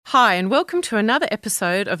Hi, and welcome to another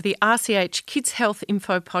episode of the RCH Kids Health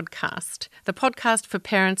Info Podcast, the podcast for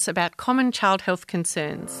parents about common child health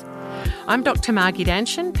concerns. I'm Dr. Margie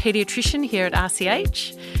Danshan, paediatrician here at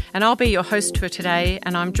RCH, and I'll be your host for today,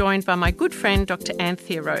 and I'm joined by my good friend, Dr.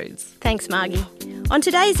 Anthea Rhodes. Thanks, Margie. On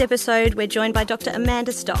today's episode, we're joined by Dr.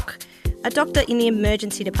 Amanda Stock, a doctor in the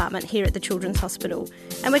emergency department here at the Children's Hospital,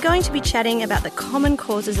 and we're going to be chatting about the common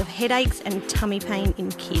causes of headaches and tummy pain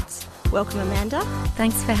in kids. Welcome, Amanda.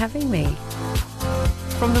 Thanks for having me.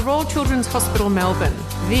 From the Royal Children's Hospital, Melbourne,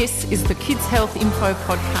 this is the Kids Health Info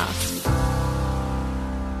Podcast.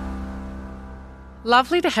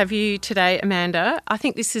 Lovely to have you today, Amanda. I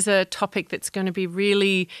think this is a topic that's going to be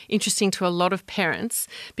really interesting to a lot of parents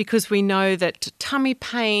because we know that tummy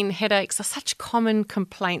pain, headaches are such common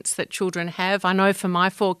complaints that children have. I know for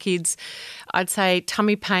my 4 kids, I'd say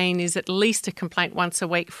tummy pain is at least a complaint once a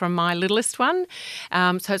week from my littlest one.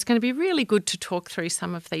 So it's going to be really good to talk through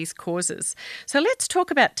some of these causes. So let's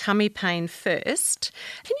talk about tummy pain first.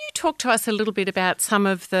 Can you talk to us a little bit about some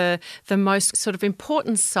of the most sort of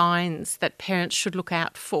important signs that parents should look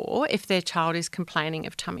out for if their child is complaining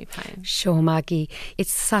of tummy pain? Sure, Margie.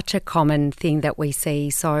 It's such a common thing that we see.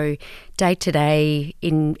 So day to day,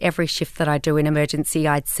 in every shift that I do in emergency,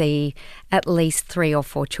 I'd see at least 3 or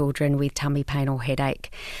 4 children with tummy pain or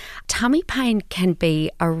headache. Tummy pain can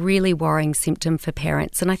be a really worrying symptom for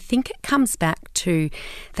parents, and I think it comes back to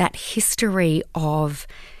that history of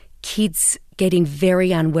kids getting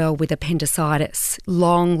very unwell with appendicitis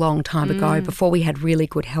long time ago before we had really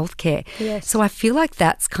good healthcare. Yes. So I feel like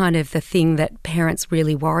that's kind of the thing that parents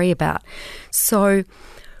really worry about. So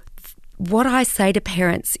what I say to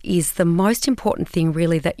parents is the most important thing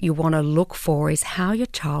really that you want to look for is how your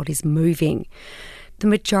child is moving. The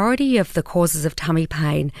majority of the causes of tummy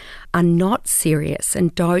pain are not serious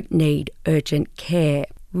and don't need urgent care.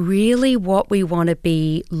 Really what we want to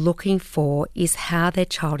be looking for is how their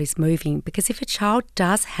child is moving, because if a child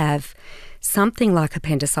does have something like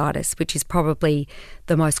appendicitis, which is probably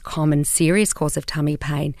the most common serious cause of tummy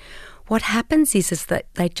pain, what happens is that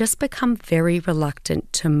they just become very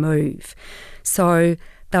reluctant to move. So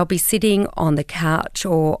they'll be sitting on the couch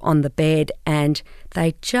or on the bed and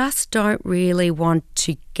they just don't really want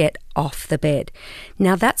to get off the bed.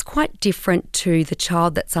 Now that's quite different to the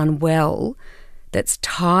child that's unwell, that's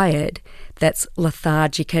tired, that's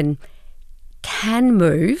lethargic and can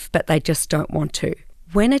move, but they just don't want to.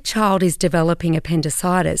 When a child is developing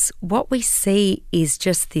appendicitis, what we see is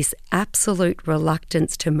just this absolute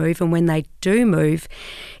reluctance to move. And when they do move,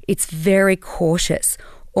 it's very cautious,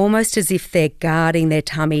 almost as if they're guarding their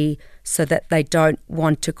tummy so that they don't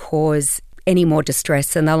want to cause any more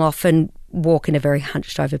distress. And they'll often walk in a very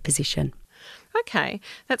hunched over position. Okay,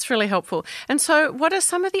 that's really helpful. And so what are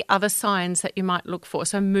some of the other signs that you might look for?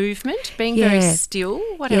 So movement, being very still.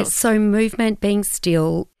 What else? So movement, being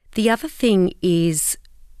still. The other thing is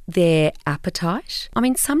their appetite. I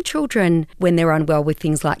mean, some children, when they're unwell with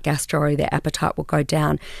things like gastro, their appetite will go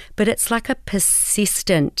down, but it's like a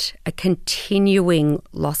persistent, a continuing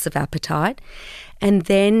loss of appetite. And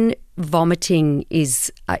then vomiting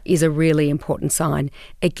is a really important sign.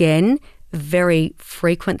 Again, very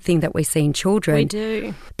frequent thing that we see in children. We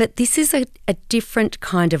do. But this is a different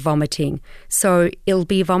kind of vomiting. So it'll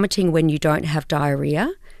be vomiting when you don't have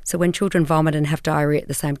diarrhoea. So when children vomit and have diarrhoea at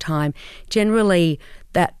the same time, generally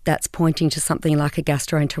that's pointing to something like a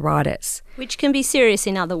gastroenteritis. Which can be serious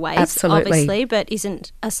in other ways, Absolutely. Obviously, but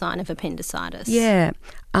isn't a sign of appendicitis. Yeah.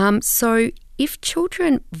 So if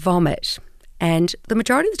children vomit, and the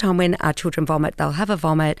majority of the time when our children vomit, they'll have a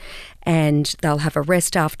vomit and they'll have a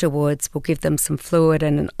rest afterwards. We'll give them some fluid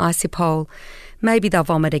and an Isopol. Maybe they'll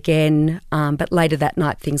vomit again, but later that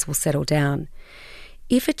night things will settle down.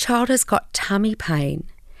 If a child has got tummy pain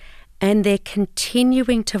and they're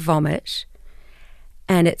continuing to vomit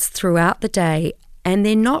and it's throughout the day and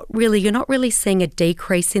you're not really seeing a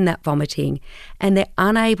decrease in that vomiting and they're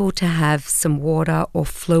unable to have some water or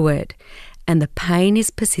fluid and the pain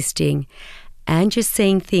is persisting and you're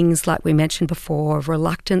seeing things like we mentioned before,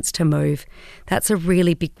 reluctance to move, that's a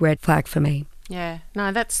really big red flag for me. Yeah,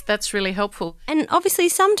 no, that's really helpful. And obviously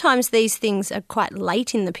sometimes these things are quite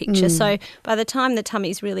late in the picture. So by the time the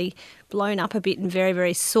tummy's really blown up a bit and very,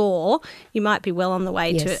 very sore, you might be well on the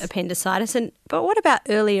way to appendicitis. But what about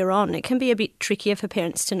earlier on? It can be a bit trickier for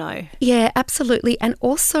parents to know. Yeah, absolutely. And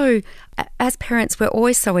also, as parents, we're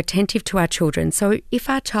always so attentive to our children. So if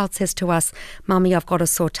our child says to us, "Mummy, I've got a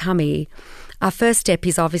sore tummy," our first step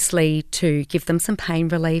is obviously to give them some pain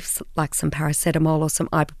relief, like some paracetamol or some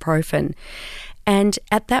ibuprofen. And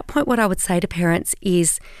at that point, what I would say to parents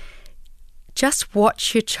is just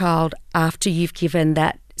watch your child after you've given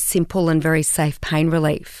that simple and very safe pain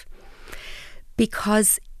relief.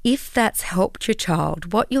 Because if that's helped your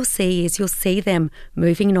child, what you'll see them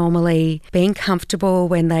moving normally, being comfortable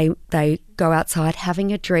when they go outside,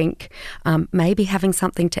 having a drink, maybe having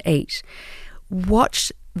something to eat.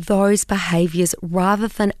 Watch those behaviours rather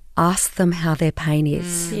than ask them how their pain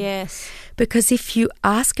is. Yes. Because if you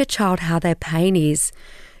ask a child how their pain is,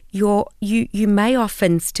 you may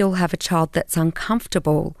often still have a child that's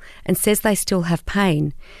uncomfortable and says they still have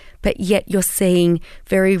pain, but yet you're seeing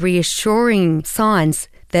very reassuring signs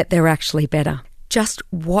that they're actually better. Just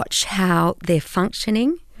watch how they're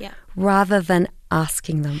functioning rather than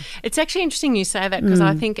asking them. It's actually interesting you say that, because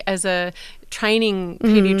I think as a training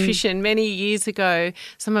paediatrician many years ago,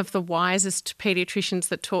 some of the wisest paediatricians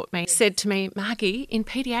that taught me said to me, Margie, in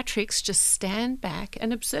paediatrics, just stand back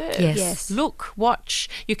and observe. Yes. Look, watch.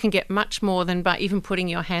 You can get much more than by even putting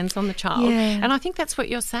your hands on the child. Yeah. And I think that's what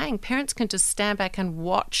you're saying. Parents can just stand back and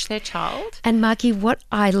watch their child. And Margie, what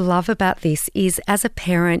I love about this is, as a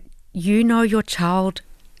parent, you know your child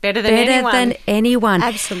better than anyone.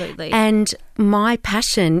 Absolutely. And my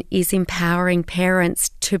passion is empowering parents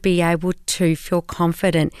to be able to feel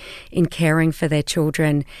confident in caring for their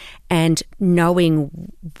children and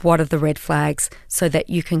knowing what are the red flags, so that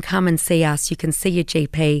you can come and see us, you can see your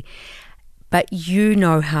GP, but you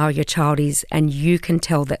know how your child is and you can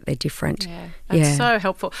tell that they're different. Yeah, that's so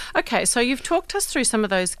helpful. Okay, so you've talked us through some of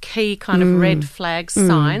those key kind of red flag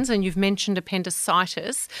signs, and you've mentioned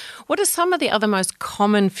appendicitis. What are some of the other most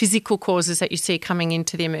common physical causes that you see coming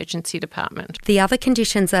into the emergency department? The other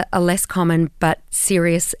conditions are less common but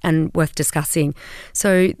serious and worth discussing.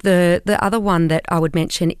 So the other one that I would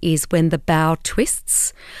mention is when the bowel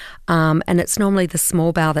twists. And it's normally the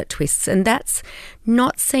small bowel that twists, and that's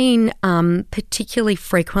not seen particularly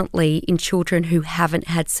frequently in children who haven't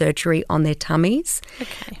had surgery on their tummies,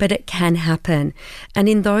 but it can happen. And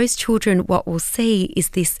in those children, what we'll see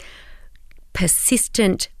is this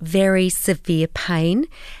persistent, very severe pain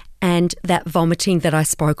and that vomiting that I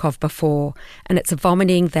spoke of before. And it's a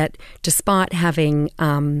vomiting that, despite having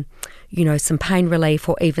some pain relief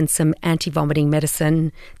or even some anti-vomiting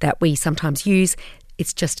medicine that we sometimes use,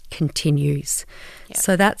 it just continues. Yep.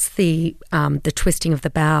 So that's the twisting of the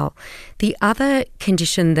bowel. The other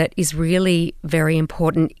condition that is really very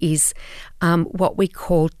important is what we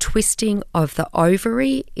call twisting of the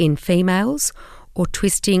ovary in females, or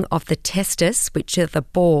twisting of the testis, which are the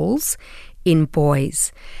balls, in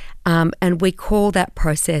boys. And we call that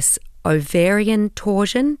process ovarian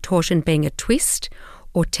torsion, torsion being a twist,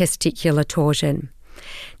 or testicular torsion.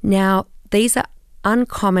 Now, these are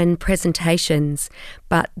uncommon presentations,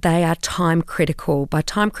 but they are time critical. By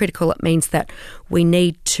time critical, it means that we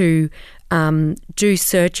need to do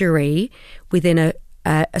surgery within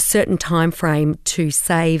a certain time frame to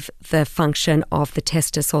save the function of the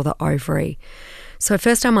testis or the ovary. So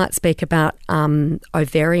first I might speak about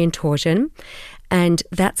ovarian torsion, and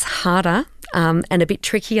that's harder and a bit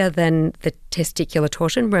trickier than the testicular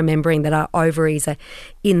torsion, remembering that our ovaries are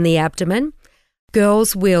in the abdomen.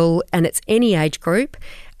 Girls will, and it's any age group,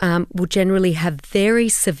 will generally have very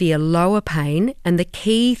severe lower pain, and the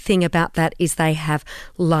key thing about that is they have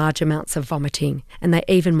large amounts of vomiting, and they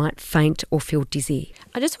even might faint or feel dizzy.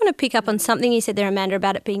 I just want to pick up on something you said there, Amanda,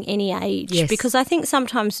 about it being any age, because I think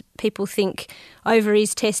sometimes people think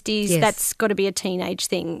ovaries, testes, that's got to be a teenage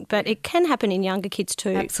thing, but it can happen in younger kids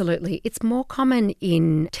too. Absolutely. It's more common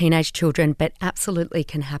in teenage children, but absolutely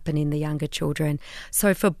can happen in the younger children.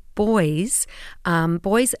 So for boys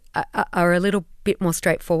are a little bit more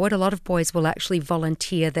straightforward. A lot of boys will actually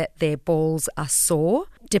volunteer that their balls are sore.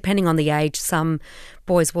 Depending on the age, some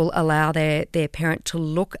boys will allow their parent to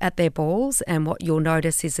look at their balls, and what you'll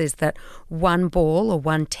notice is that one ball or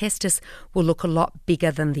one testis will look a lot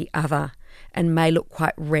bigger than the other and may look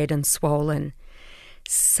quite red and swollen.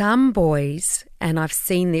 Some boys, and I've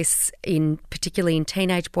seen this particularly in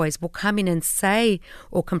teenage boys, will come in and say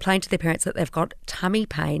or complain to their parents that they've got tummy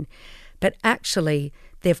pain, but actually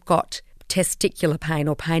they've got testicular pain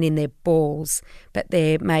or pain in their balls, but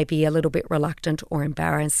they may be a little bit reluctant or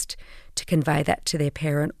embarrassed to convey that to their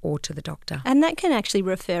parent or to the doctor. And that can actually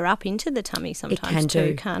refer up into the tummy sometimes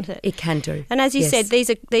too, can't it? It can do. And as you said, these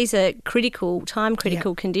are time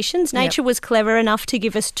critical conditions. Nature was clever enough to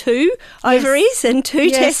give us two ovaries and two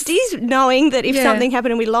testes, knowing that if something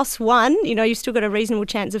happened and we lost one, you've still got a reasonable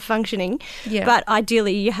chance of functioning. Yeah. But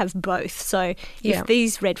ideally you have both. So if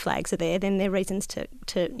these red flags are there, then there are reasons to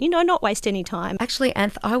not waste any time. Actually,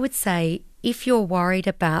 Anth, I would say, if you're worried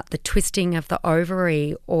about the twisting of the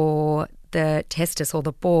ovary or the testis or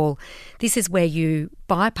the ball, this is where you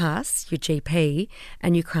bypass your GP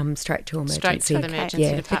and you come straight to emergency. Straight to the emergency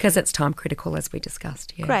department. Because it's time critical, as we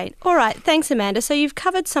discussed. Yeah. Great. All right. Thanks, Amanda. So you've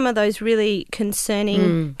covered some of those really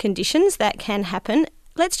concerning conditions that can happen.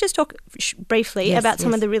 Let's just talk briefly about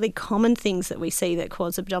some of the really common things that we see that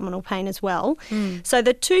cause abdominal pain as well. So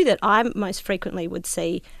the two that I most frequently would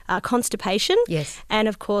see are constipation and,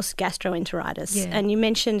 of course, gastroenteritis. Yeah. And you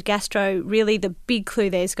mentioned gastro, really the big clue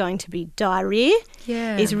there is going to be diarrhoea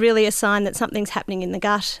is really a sign that something's happening in the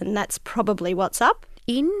gut, and that's probably what's up.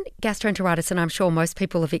 In gastroenteritis, and I'm sure most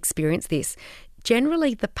people have experienced this,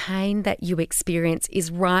 generally the pain that you experience is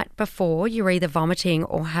right before you're either vomiting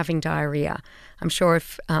or having diarrhoea. I'm sure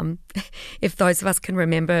if those of us can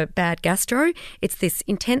remember bad gastro, it's this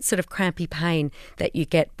intense sort of crampy pain that you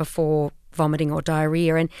get before vomiting or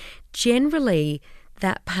diarrhoea. And generally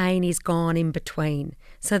that pain is gone in between.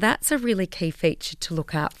 So that's a really key feature to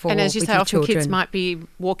look out for. And as you say, often children. Kids might be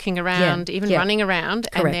walking around, even running around,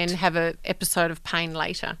 Correct. and then have an episode of pain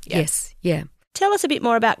later. Yes, yeah. Tell us a bit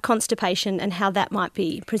more about constipation and how that might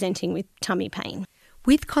be presenting with tummy pain.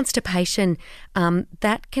 With constipation,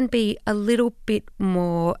 that can be a little bit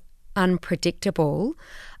more unpredictable.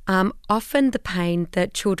 Often the pain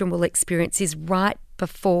that children will experience is right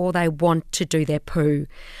before they want to do their poo.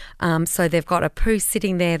 So they've got a poo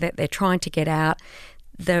sitting there that they're trying to get out.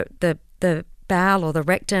 The bowel or the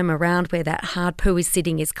rectum around where that hard poo is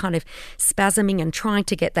sitting is kind of spasming and trying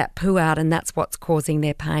to get that poo out, and that's what's causing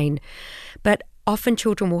their pain. But often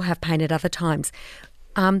children will have pain at other times.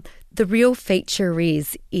 The real feature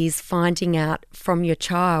is finding out from your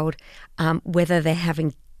child whether they're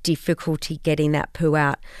having difficulty getting that poo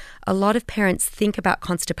out. A lot of parents think about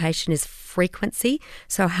constipation as frequency.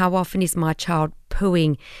 So how often is my child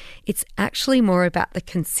pooing? It's actually more about the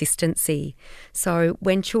consistency. So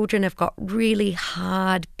when children have got really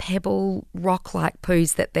hard pebble rock-like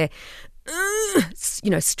poos that they're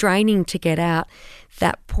straining to get out,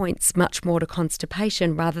 that points much more to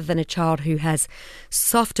constipation rather than a child who has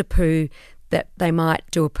softer poo that they might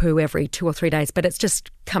do a poo every 2 or 3 days, but it's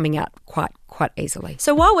just coming out quite easily.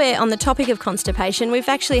 So while we're on the topic of constipation, we've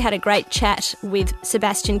actually had a great chat with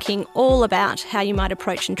Sebastian King all about how you might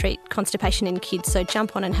approach and treat constipation in kids. So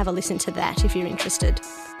jump on and have a listen to that if you're interested.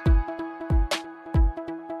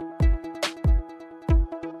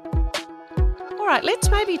 All right,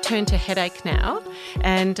 let's maybe turn to headache now,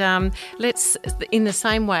 and let's, in the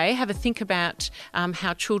same way, have a think about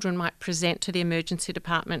how children might present to the emergency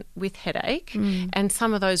department with headache and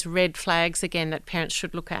some of those red flags, again, that parents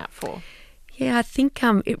should look out for. Yeah, I think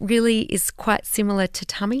it really is quite similar to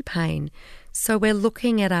tummy pain. So we're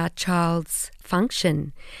looking at our child's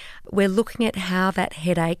function. We're looking at how that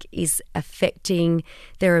headache is affecting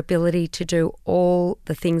their ability to do all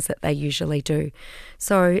the things that they usually do.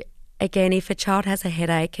 So again, if a child has a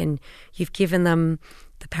headache and you've given them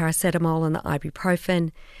the paracetamol and the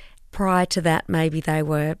ibuprofen, prior to that maybe they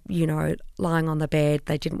were, lying on the bed,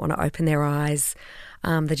 they didn't want to open their eyes,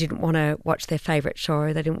 they didn't want to watch their favourite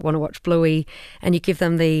show, they didn't want to watch Bluey, and you give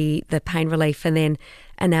them the pain relief and then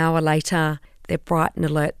an hour later they're bright and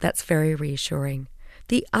alert, that's very reassuring.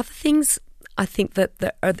 The other things I think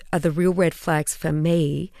that are the real red flags for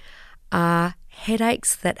me are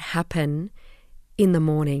headaches that happen in the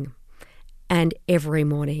morning and every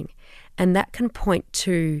morning. And that can point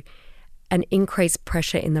to an increased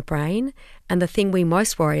pressure in the brain. And the thing we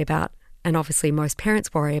most worry about, and obviously most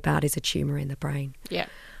parents worry about, is a tumour in the brain. Yeah.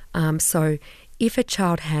 So if a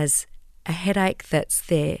child has a headache that's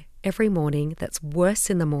there every morning, that's worse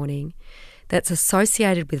in the morning, that's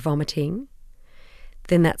associated with vomiting,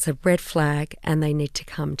 then that's a red flag and they need to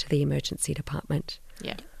come to the emergency department.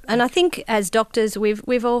 Yeah. And I think as doctors,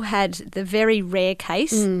 we've all had the very rare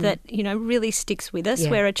case that, really sticks with us,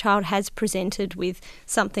 where a child has presented with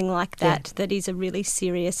something like that, that is a really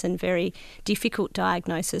serious and very difficult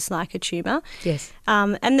diagnosis like a tumour. Yes.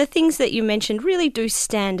 And the things that you mentioned really do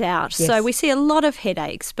stand out. Yes. So we see a lot of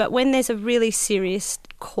headaches, but when there's a really serious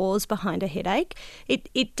cause behind a headache,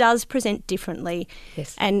 it does present differently.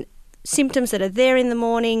 Yes. And symptoms that are there in the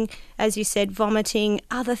morning, as you said, vomiting,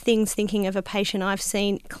 other things, thinking of a patient I've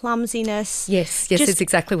seen, clumsiness. Yes, that's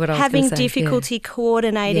exactly what I was going to say. Having difficulty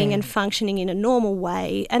coordinating and functioning in a normal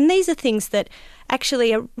way. And these are things that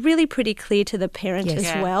actually are really pretty clear to the parent as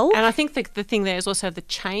well. And I think the thing there is also the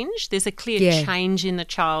change. There's a clear change in the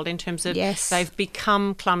child in terms of they've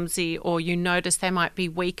become clumsy, or you notice they might be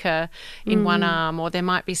weaker in one arm, or there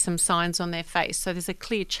might be some signs on their face. So there's a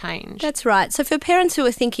clear change. That's right. So for parents who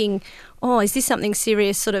are thinking, is this something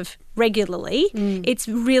serious sort of regularly, it's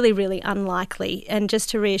really, really unlikely. And just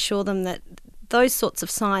to reassure them that those sorts of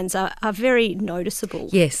signs are very noticeable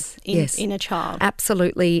in a child.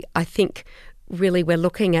 Absolutely. I think really we're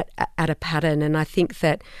looking at a pattern, and I think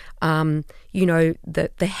that,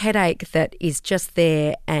 the headache that is just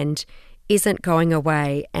there and isn't going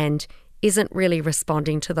away and isn't really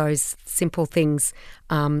responding to those simple things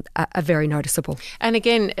are very noticeable. And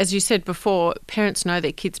again, as you said before, parents know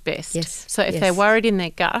their kids best. Yes. So if they're worried in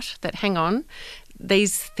their gut that, hang on,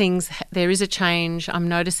 these things, there is a change, I'm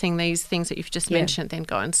noticing these things that you've just mentioned, then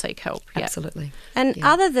go and seek help. Absolutely. And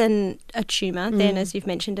other than a tumour, then, as you've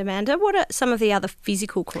mentioned, Amanda, what are some of the other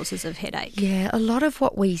physical causes of headache? Yeah, a lot of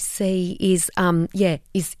what we see is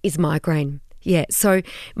migraine. Yeah, so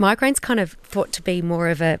migraine's kind of thought to be more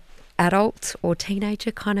of a adult or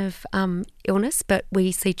teenager kind of illness, but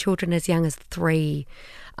we see children as young as 3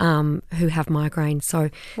 who have migraine. So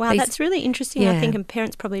that's really interesting. I think, and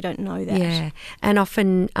parents probably don't know that. Yeah, and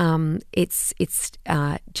often it's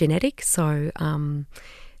genetic. So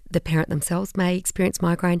the parent themselves may experience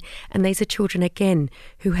migraine, and these are children again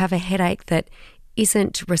who have a headache that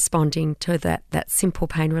isn't responding to that simple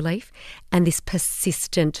pain relief, and this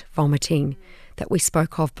persistent vomiting that we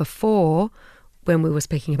spoke of before when we were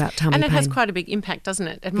speaking about tummy pain. And it has quite a big impact, doesn't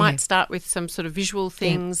it? It might start with some sort of visual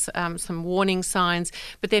things, some warning signs,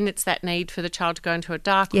 but then it's that need for the child to go into a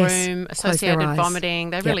dark room, associated vomiting.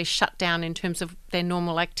 They really shut down in terms of their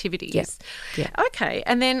normal activities. Okay,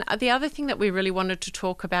 and then the other thing that we really wanted to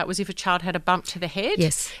talk about was if a child had a bump to the head.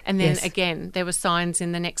 And then again, there were signs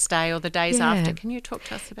in the next day or the days after. Can you talk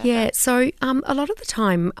to us about that? Yeah, so a lot of the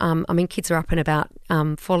time, kids are up and about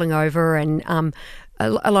falling over, and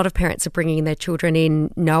a lot of parents are bringing their children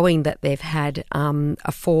in knowing that they've had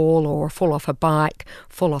a fall or a fall off a bike,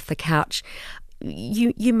 fall off the couch.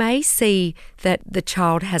 You may see that the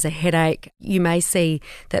child has a headache. You may see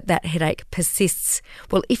that headache persists.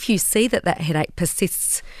 Well, if you see that headache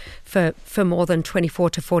persists for more than 24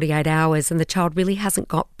 to 48 hours and the child really hasn't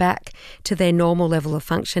got back to their normal level of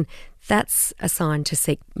function, that's a sign to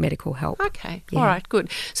seek medical help. Okay. All right, good.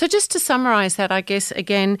 So just to summarise that, I guess,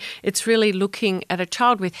 again, it's really looking at a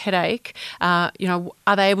child with headache, are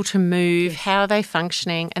they able to move, how are they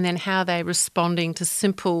functioning, and then how are they responding to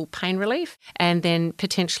simple pain relief, and then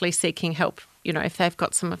potentially seeking help, if they've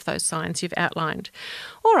got some of those signs you've outlined.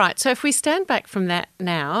 All right, so if we stand back from that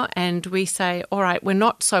now and we say, all right, we're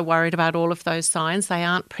not so worried about all of those signs, they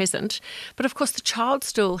aren't present, but of course the child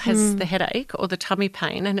still has the headache or the tummy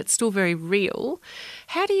pain and it's still very real.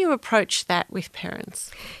 How do you approach that with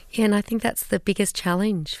parents? Yeah, and I think that's the biggest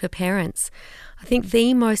challenge for parents. I think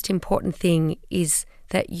the most important thing is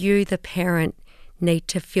that you, the parent, need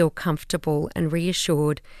to feel comfortable and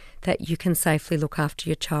reassured that you can safely look after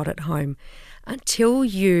your child at home. Until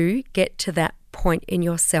you get to that point in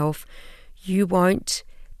yourself, you won't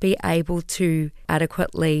be able to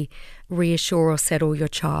adequately reassure or settle your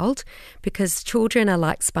child, because children are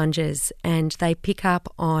like sponges and they pick up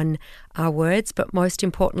on our words, but most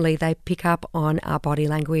importantly, they pick up on our body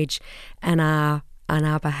language and our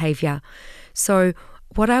behaviour. So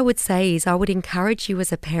what I would say is I would encourage you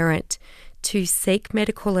as a parent to seek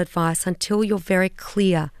medical advice until you're very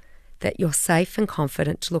clear that you're safe and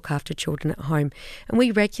confident to look after children at home. And we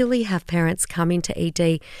regularly have parents come into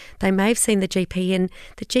ED. They may have seen the GP, and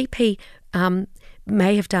the GP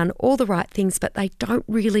may have done all the right things, but they don't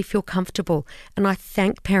really feel comfortable. And I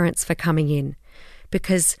thank parents for coming in,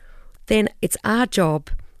 because then it's our job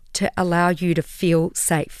to allow you to feel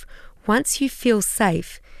safe. Once you feel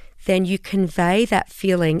safe, then you convey that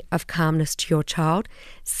feeling of calmness to your child.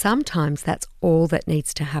 Sometimes that's all that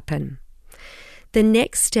needs to happen. The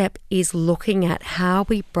next step is looking at how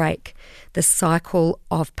we break the cycle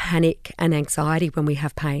of panic and anxiety when we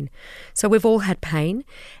have pain. So we've all had pain,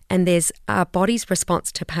 and there's our body's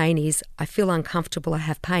response to pain is, I feel uncomfortable, I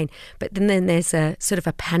have pain. But then there's a sort of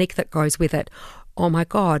a panic that goes with it. Oh my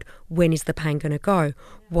God, when is the pain going to go?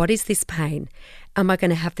 What is this pain? Am I going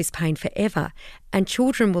to have this pain forever? And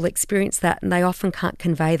children will experience that, and they often can't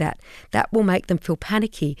convey that. That will make them feel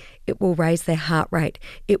panicky. It will raise their heart rate.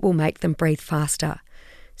 It will make them breathe faster.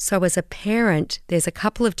 So as a parent, there's a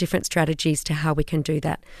couple of different strategies to how we can do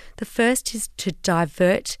that. The first is to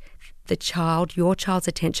divert your child's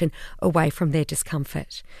attention away from their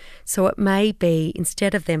discomfort. So it may be,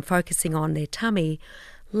 instead of them focusing on their tummy,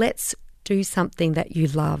 let's do something that you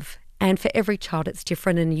love. And for every child it's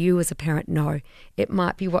different, and you as a parent know. It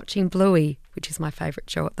might be watching Bluey, which is my favourite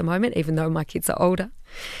show at the moment, even though my kids are older.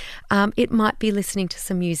 It might be listening to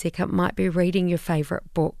some music. It might be reading your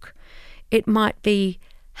favourite book. It might be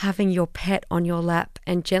having your pet on your lap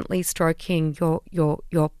and gently stroking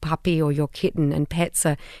your puppy or your kitten, and pets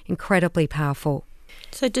are incredibly powerful.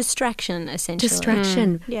 So distraction, essentially.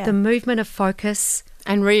 Distraction, the movement of focus.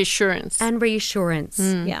 And reassurance.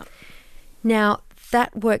 Yeah. Now,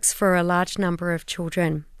 that works for a large number of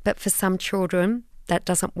children, but for some children, that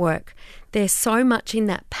doesn't work. They're so much in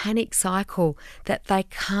that panic cycle that they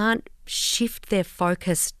can't shift their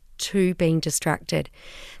focus to being distracted.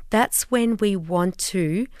 That's when we want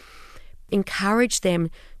to encourage them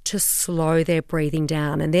to slow their breathing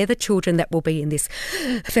down. And they're the children that will be in this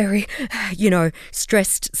very,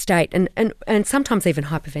 stressed state and sometimes even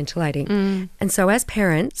hyperventilating. And so as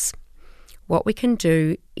parents, what we can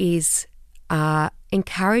do is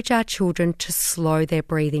encourage our children to slow their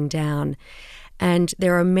breathing down. And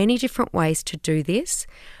there are many different ways to do this.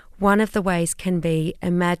 One of the ways can be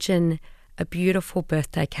imagine a beautiful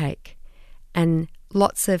birthday cake and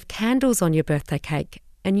lots of candles on your birthday cake,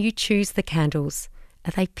 and you choose the candles.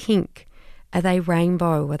 Are they pink? Are they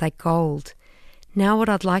rainbow? Are they gold? Now what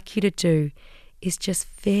I'd like you to do is just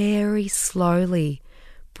very slowly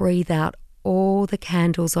breathe out all the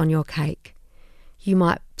candles on your cake. You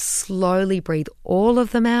might slowly breathe all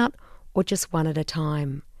of them out or just one at a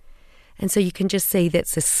time. And so you can just see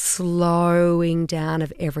that's a slowing down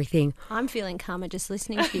of everything. I'm feeling calmer just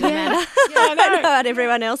listening to you, Amanda. I don't know about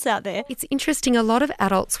everyone else out there. It's interesting. A lot of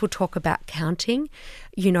adults will talk about counting,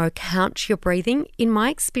 count your breathing. In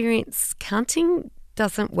my experience, counting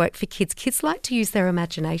doesn't work for kids. Kids like to use their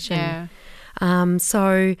imagination. Yeah.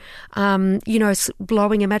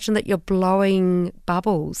 Blowing, imagine that you're blowing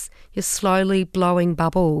bubbles. You're slowly blowing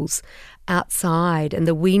bubbles outside and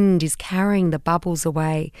the wind is carrying the bubbles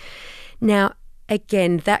away. Now,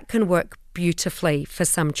 again, that can work beautifully for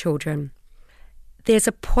some children. There's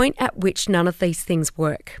a point at which none of these things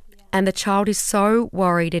work. And the child is so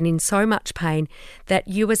worried and in so much pain that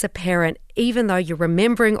you as a parent, even though you're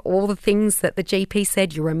remembering all the things that the GP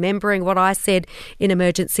said, you're remembering what I said in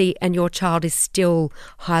emergency, and your child is still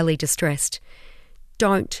highly distressed,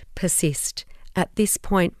 don't persist. At this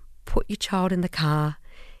point, put your child in the car,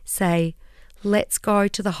 say, let's go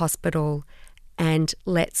to the hospital and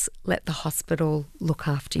let's let the hospital look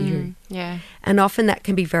after you. Yeah. And often that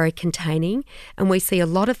can be very containing. And we see a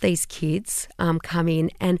lot of these kids come in,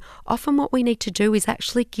 and often what we need to do is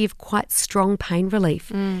actually give quite strong pain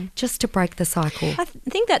relief just to break the cycle. I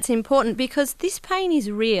think that's important because this pain is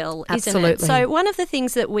real, Absolutely. isn't it? So one of the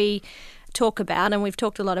things that we talk about, and we've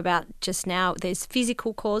talked a lot about just now, there's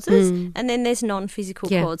physical causes and then there's non-physical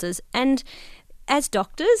causes. And as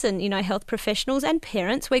doctors and, health professionals and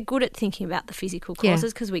parents, we're good at thinking about the physical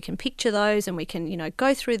causes because we can picture those and we can,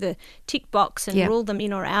 go through the tick box and rule them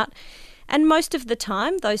in or out. And most of the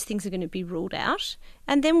time, those things are going to be ruled out.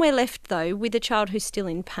 And then we're left, though, with a child who's still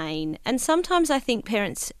in pain. And sometimes I think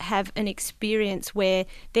parents have an experience where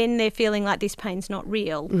then they're feeling like this pain's not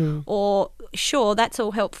real. Or, sure, that's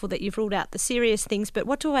all helpful that you've ruled out the serious things, but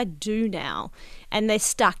what do I do now? And they're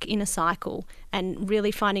stuck in a cycle and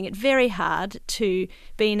really finding it very hard to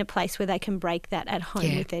be in a place where they can break that at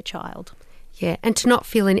home with their child. Yeah, and to not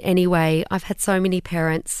feel in any way. I've had so many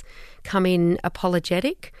parents come in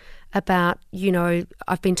apologetic about,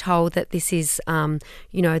 I've been told that this is,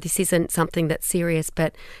 this isn't something that's serious,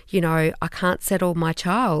 but, I can't settle my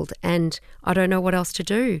child and I don't know what else to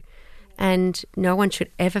do. And no one should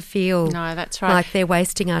ever feel that's right. like they're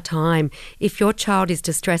wasting our time. If your child is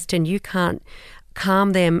distressed and you can't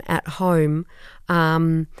calm them at home,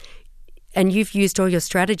 and you've used all your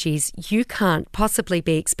strategies, you can't possibly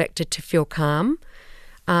be expected to feel calm.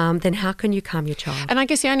 Then how can you calm your child? And I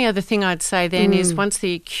guess the only other thing I'd say then is once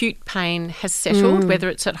the acute pain has settled, whether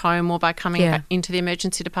it's at home or by coming back into the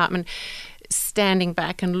emergency department, standing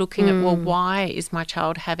back and looking at, why is my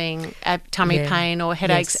child having tummy pain or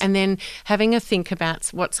headaches? And then having a think about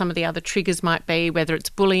what some of the other triggers might be, whether it's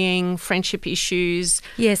bullying, friendship issues.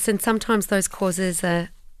 Yes, and sometimes those causes are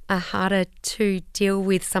harder to deal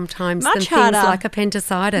with sometimes much than harder. Things like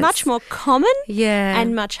appendicitis. Much more common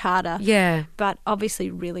and much harder. Yeah. But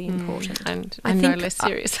obviously really important. And no less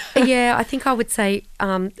serious. I think I would say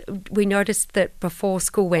we noticed that before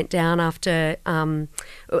school went down after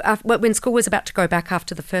when school was about to go back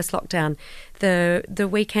after the first lockdown, the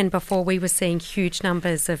weekend before we were seeing huge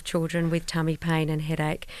numbers of children with tummy pain and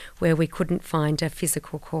headache where we couldn't find a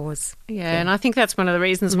physical cause. Yeah, and I think that's one of the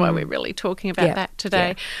reasons why we're really talking about that today.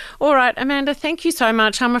 Yeah. All right, Amanda, thank you so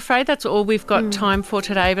much. I'm afraid that's all we've got time for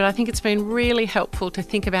today, but I think it's been really helpful to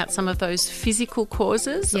think about some of those physical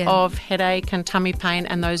causes of headache and tummy pain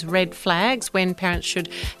and those red flags when parents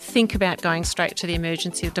should think about going straight to the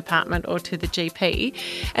emergency department or to the GP.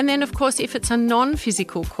 And then, of course, if it's a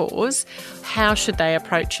non-physical cause, how should they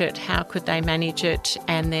approach it, how could they manage it,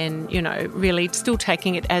 and then, really still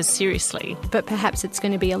taking it as seriously. But perhaps it's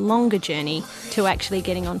going to be a longer journey to actually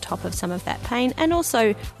getting on top of some of that pain, and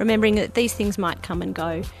also remembering that these things might come and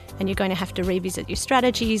go, and you're going to have to revisit your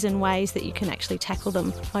strategies and ways that you can actually tackle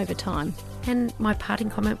them over time. And my parting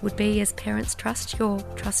comment would be, as parents, trust your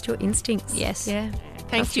instincts. Yes. Yeah.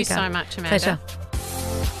 Thank you so much, Amanda. Pleasure.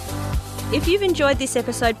 If you've enjoyed this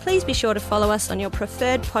episode, please be sure to follow us on your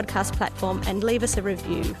preferred podcast platform and leave us a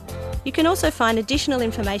review. You can also find additional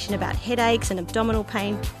information about headaches and abdominal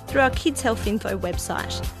pain through our Kids Health Info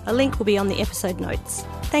website. A link will be on the episode notes.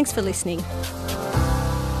 Thanks for listening.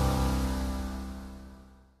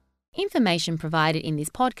 Information provided in this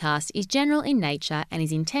podcast is general in nature and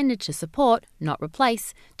is intended to support, not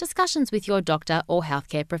replace, discussions with your doctor or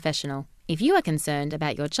healthcare professional. If you are concerned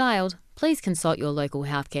about your child, please consult your local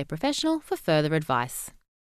healthcare professional for further advice.